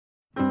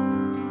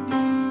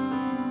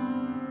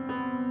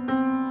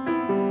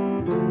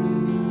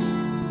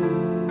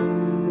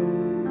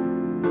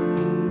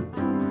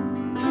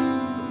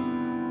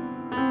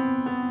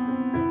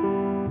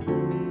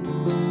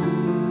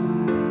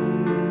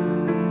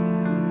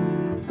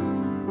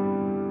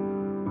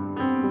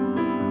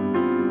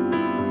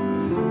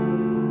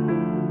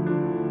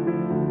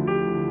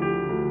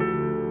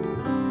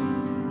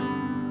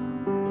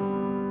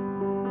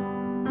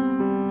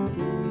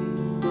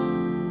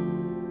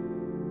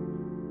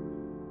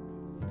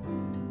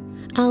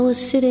I was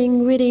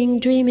sitting, reading,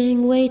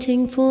 dreaming,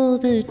 waiting for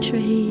the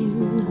train.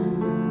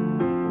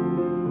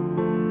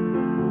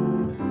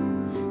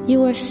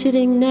 You were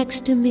sitting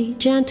next to me,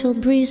 gentle,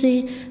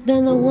 breezy,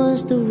 then there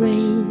was the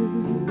rain.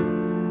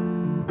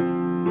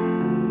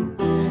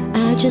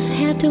 I just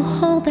had to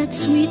hold that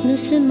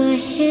sweetness in my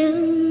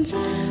hands.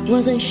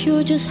 Wasn't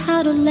sure just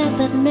how to let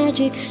that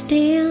magic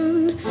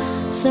stand.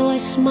 So I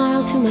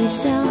smiled to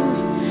myself,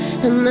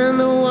 and then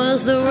there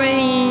was the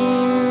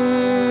rain.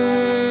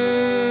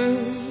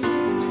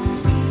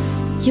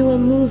 You were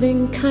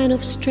moving kind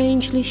of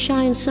strangely,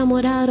 shy and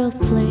somewhat out of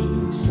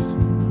place.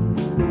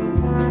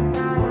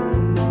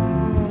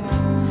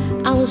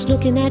 I was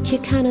looking at you,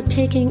 kind of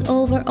taking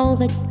over all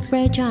that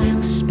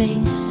fragile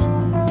space.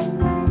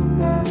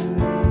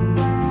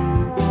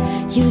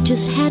 You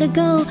just had to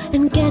go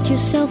and get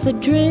yourself a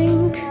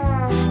drink.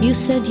 You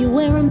said you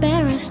were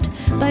embarrassed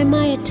by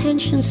my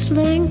attention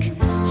slink.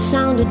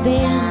 Sounded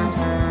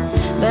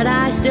bad, but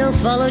I still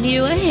followed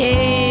you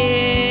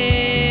ahead.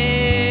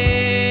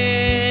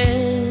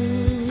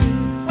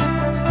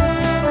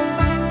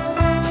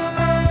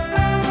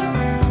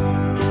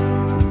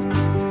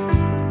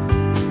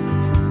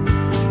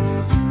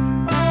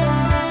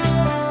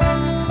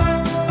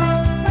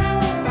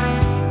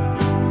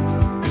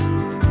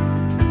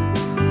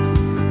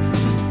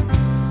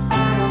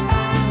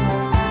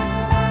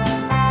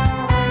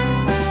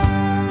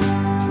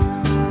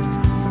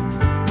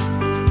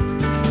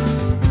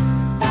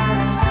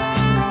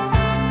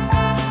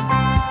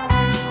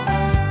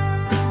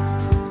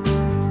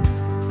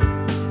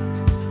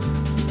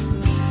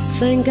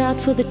 Thank God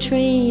for the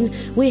train,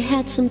 we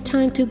had some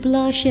time to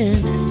blush it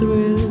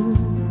through.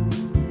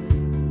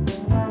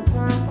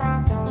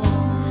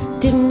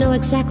 Didn't know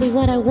exactly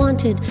what I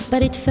wanted,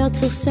 but it felt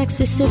so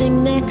sexy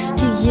sitting next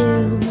to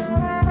you.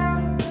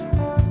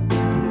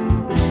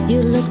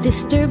 You looked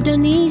disturbed,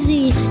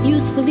 uneasy,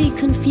 youthfully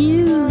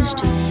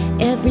confused.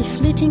 Every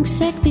fleeting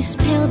sec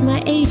bespelled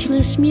my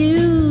ageless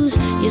muse.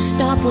 Your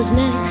stop was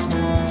next,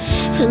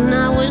 and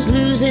I was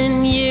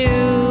losing you.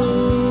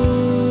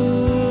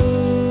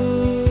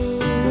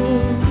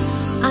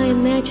 I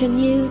imagine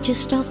you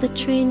just off the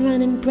train,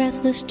 running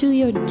breathless to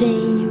your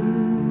dame.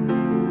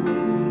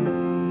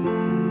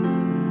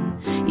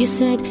 You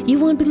said you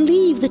won't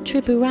believe the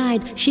trippy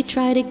ride she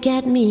tried to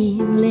get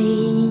me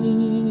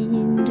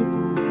laid.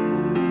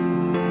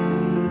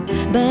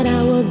 But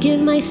I will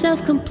give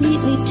myself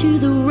completely to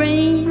the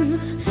rain,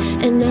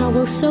 and I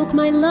will soak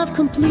my love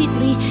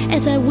completely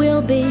as I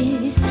will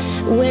be,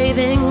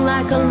 waving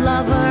like a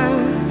lover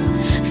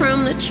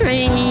from the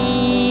train.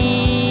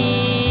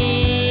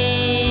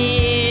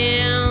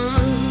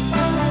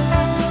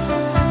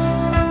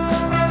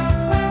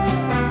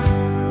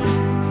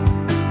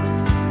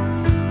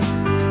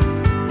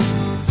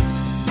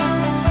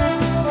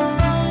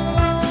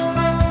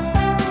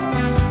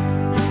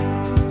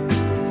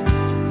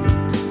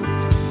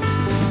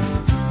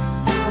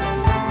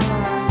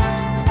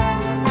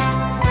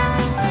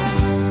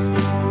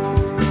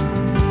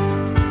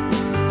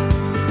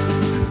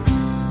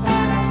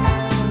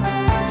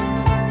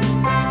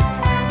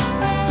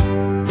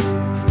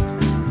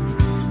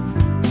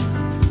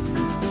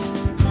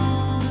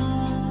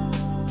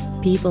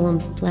 People on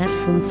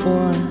platform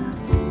 4,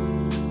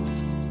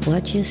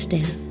 watch your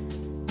step.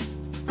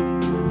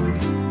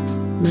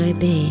 My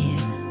babe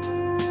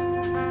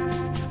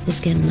is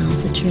getting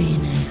off the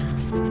train now.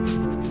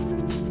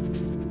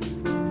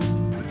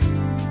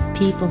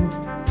 People,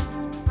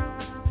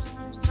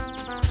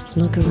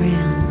 look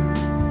around.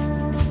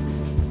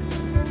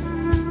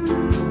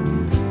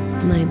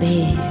 My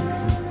babe